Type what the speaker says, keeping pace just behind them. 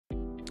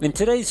In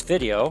today's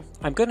video,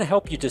 I'm going to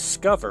help you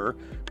discover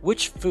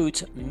which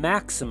foods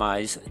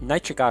maximize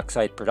nitric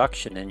oxide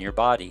production in your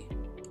body.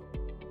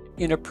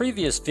 In a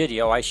previous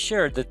video, I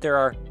shared that there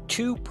are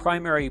two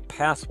primary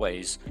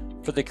pathways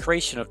for the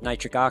creation of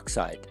nitric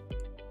oxide.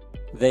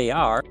 They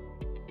are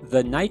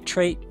the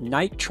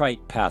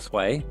nitrate-nitrite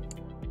pathway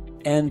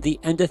and the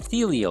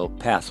endothelial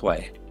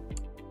pathway.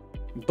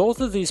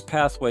 Both of these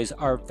pathways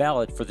are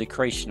valid for the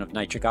creation of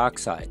nitric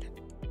oxide.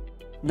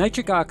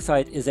 Nitric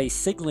oxide is a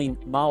signaling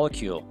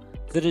molecule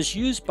that is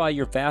used by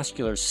your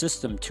vascular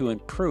system to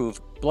improve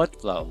blood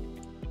flow.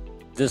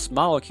 This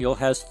molecule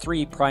has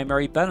three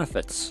primary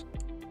benefits.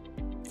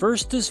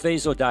 First is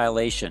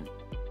vasodilation,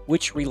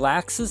 which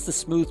relaxes the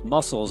smooth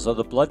muscles of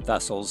the blood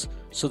vessels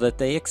so that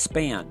they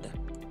expand.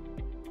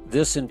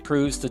 This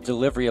improves the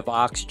delivery of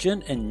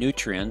oxygen and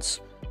nutrients,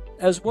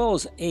 as well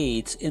as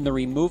aids in the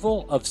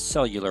removal of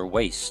cellular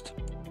waste.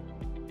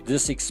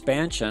 This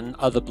expansion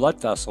of the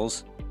blood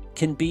vessels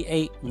can be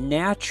a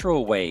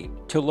natural way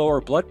to lower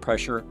blood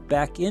pressure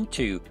back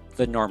into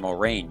the normal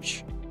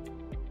range.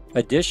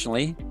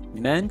 Additionally,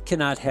 men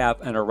cannot have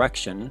an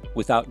erection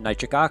without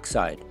nitric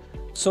oxide,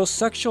 so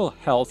sexual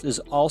health is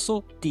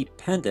also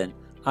dependent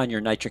on your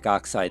nitric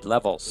oxide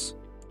levels.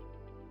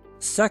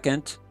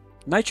 Second,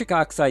 nitric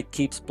oxide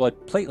keeps blood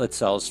platelet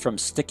cells from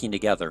sticking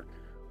together,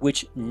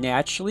 which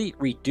naturally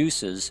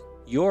reduces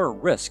your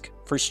risk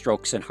for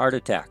strokes and heart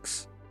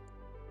attacks.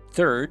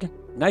 Third,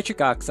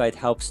 nitric oxide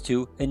helps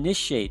to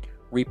initiate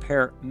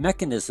repair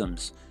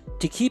mechanisms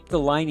to keep the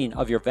lining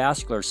of your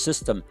vascular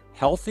system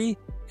healthy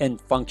and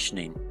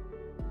functioning.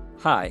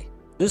 Hi,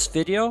 this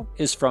video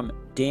is from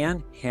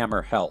Dan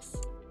Hammer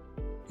Health,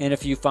 and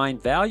if you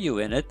find value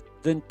in it,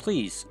 then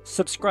please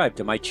subscribe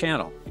to my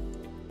channel.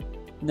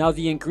 Now,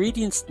 the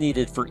ingredients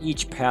needed for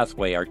each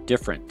pathway are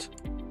different.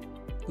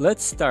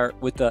 Let's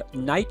start with the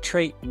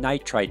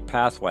nitrate-nitrite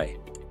pathway.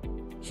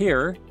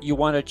 Here, you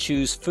want to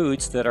choose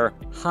foods that are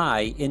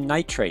high in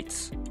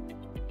nitrates.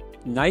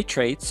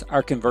 Nitrates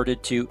are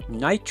converted to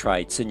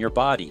nitrites in your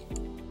body.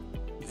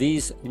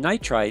 These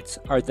nitrites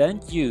are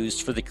then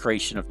used for the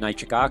creation of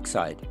nitric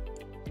oxide.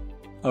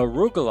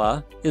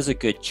 Arugula is a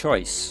good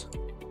choice.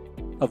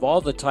 Of all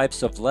the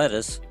types of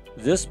lettuce,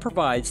 this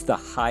provides the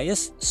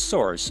highest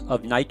source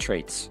of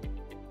nitrates.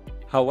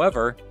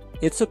 However,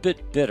 it's a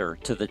bit bitter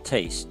to the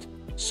taste,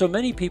 so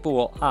many people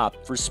will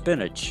opt for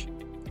spinach.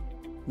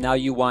 Now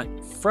you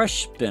want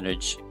fresh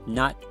spinach,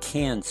 not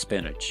canned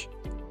spinach.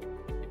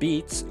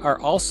 Beets are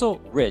also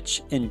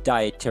rich in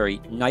dietary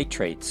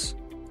nitrates.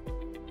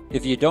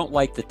 If you don't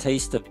like the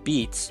taste of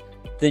beets,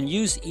 then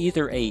use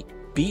either a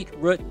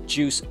beetroot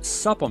juice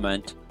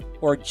supplement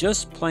or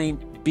just plain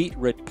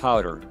beetroot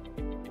powder.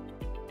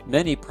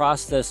 Many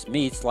processed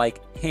meats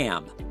like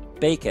ham,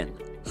 bacon,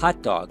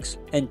 hot dogs,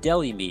 and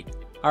deli meat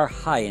are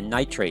high in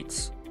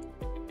nitrates.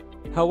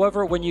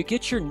 However, when you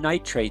get your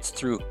nitrates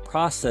through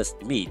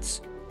processed meats,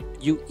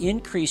 you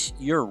increase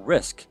your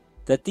risk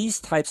that these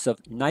types of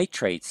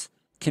nitrates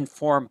can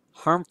form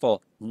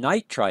harmful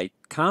nitrite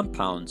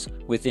compounds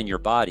within your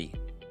body.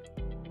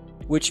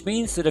 Which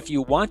means that if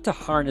you want to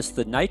harness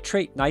the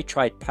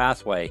nitrate-nitrite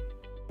pathway,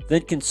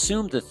 then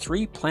consume the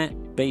three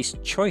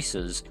plant-based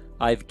choices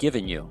I've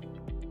given you.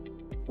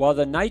 While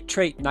the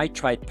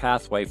nitrate-nitrite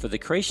pathway for the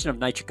creation of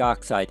nitric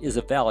oxide is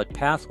a valid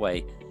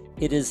pathway,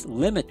 it is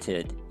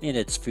limited in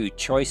its food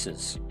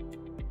choices.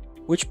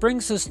 Which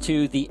brings us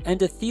to the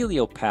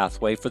endothelial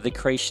pathway for the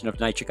creation of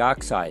nitric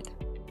oxide.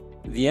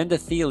 The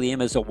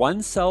endothelium is a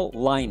one-cell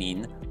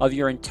lining of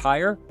your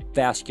entire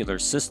vascular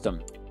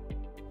system.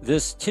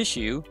 This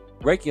tissue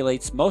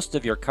regulates most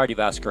of your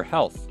cardiovascular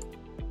health.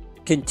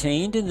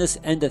 Contained in this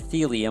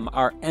endothelium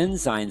are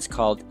enzymes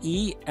called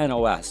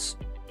eNOS,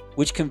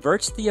 which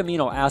converts the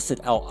amino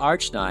acid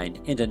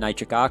L-Arginine into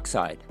nitric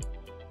oxide.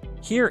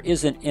 Here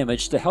is an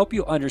image to help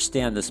you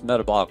understand this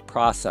metabolic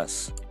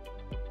process.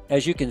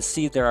 As you can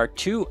see, there are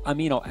two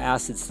amino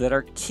acids that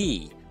are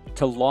key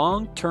to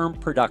long-term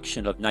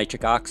production of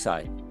nitric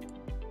oxide.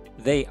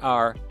 They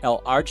are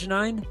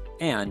L-Arginine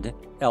and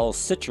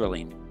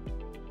L-Citrulline.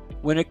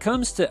 When it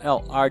comes to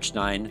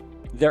L-Arginine,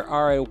 there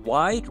are a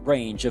wide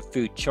range of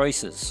food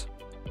choices.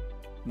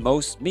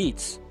 Most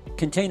meats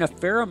contain a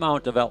fair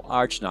amount of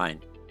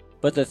L-Arginine,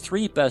 but the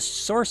three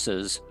best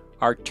sources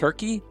are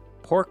turkey,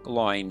 pork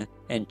loin,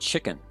 and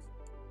chicken.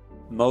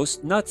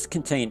 Most nuts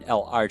contain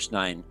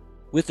L-Arginine,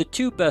 with the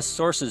two best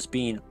sources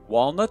being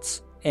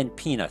walnuts and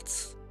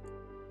peanuts.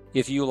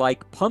 If you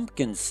like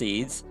pumpkin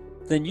seeds,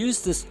 then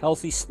use this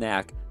healthy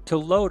snack to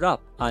load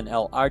up on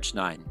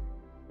L-Arginine.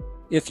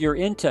 If you're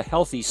into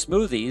healthy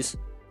smoothies,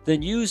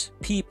 then use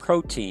pea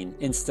protein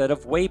instead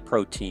of whey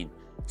protein,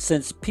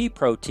 since pea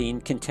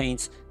protein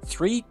contains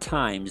 3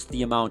 times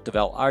the amount of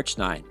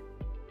L-Arginine.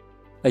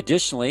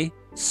 Additionally,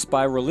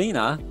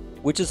 spirulina,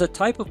 which is a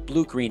type of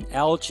blue-green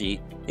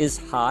algae, is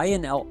high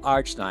in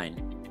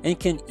L-Arginine and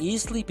can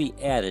easily be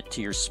added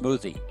to your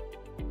smoothie.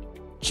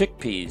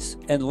 Chickpeas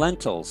and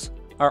lentils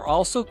are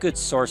also good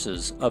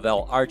sources of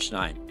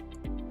L-Arginine.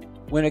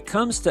 When it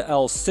comes to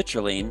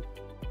L-Citrulline,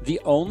 the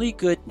only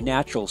good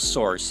natural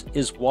source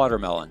is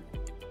watermelon.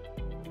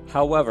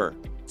 However,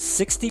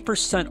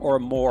 60% or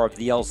more of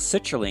the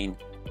L-Citrulline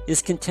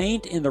is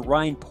contained in the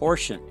rind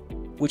portion,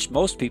 which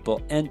most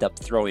people end up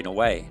throwing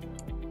away.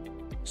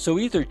 So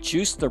either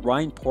juice the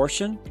rind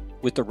portion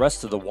with the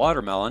rest of the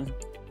watermelon,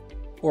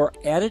 or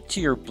add it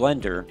to your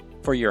blender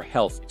for your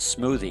health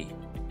smoothie.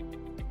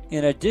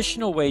 An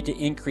additional way to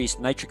increase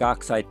nitric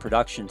oxide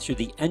production through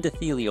the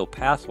endothelial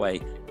pathway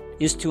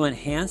is to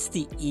enhance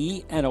the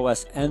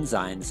eNOS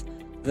enzymes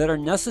that are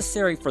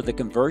necessary for the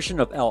conversion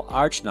of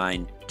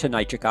L-Arginine to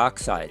nitric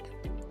oxide.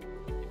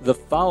 The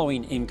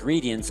following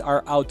ingredients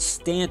are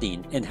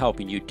outstanding in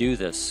helping you do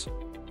this.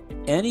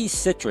 Any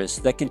citrus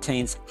that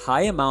contains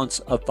high amounts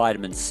of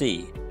vitamin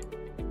C,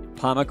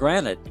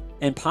 pomegranate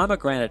and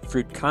pomegranate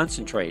fruit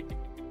concentrate.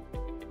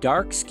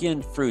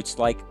 Dark-skinned fruits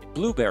like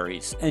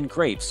blueberries and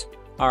grapes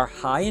are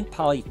high in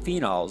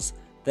polyphenols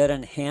that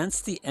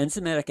enhance the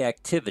enzymatic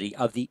activity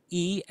of the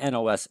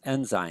eNOS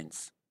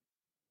enzymes.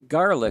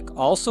 Garlic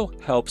also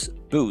helps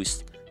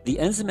boost the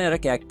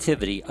enzymatic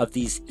activity of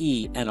these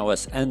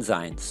eNOS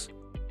enzymes.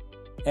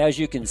 As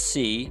you can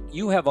see,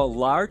 you have a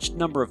large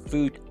number of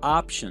food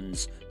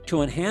options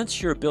to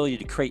enhance your ability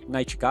to create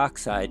nitric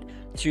oxide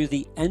through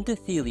the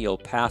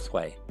endothelial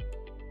pathway.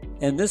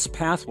 And this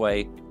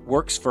pathway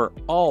works for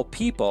all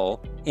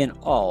people in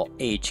all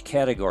age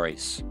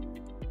categories.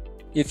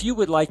 If you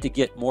would like to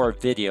get more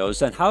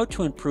videos on how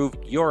to improve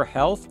your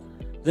health,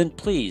 then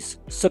please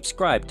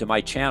subscribe to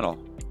my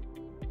channel.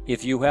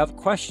 If you have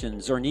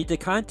questions or need to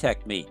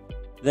contact me,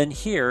 then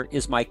here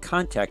is my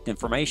contact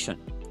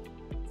information.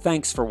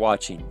 Thanks for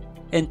watching,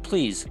 and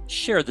please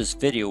share this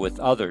video with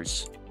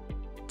others.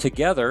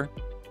 Together,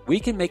 we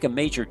can make a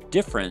major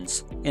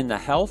difference in the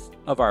health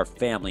of our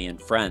family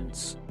and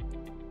friends.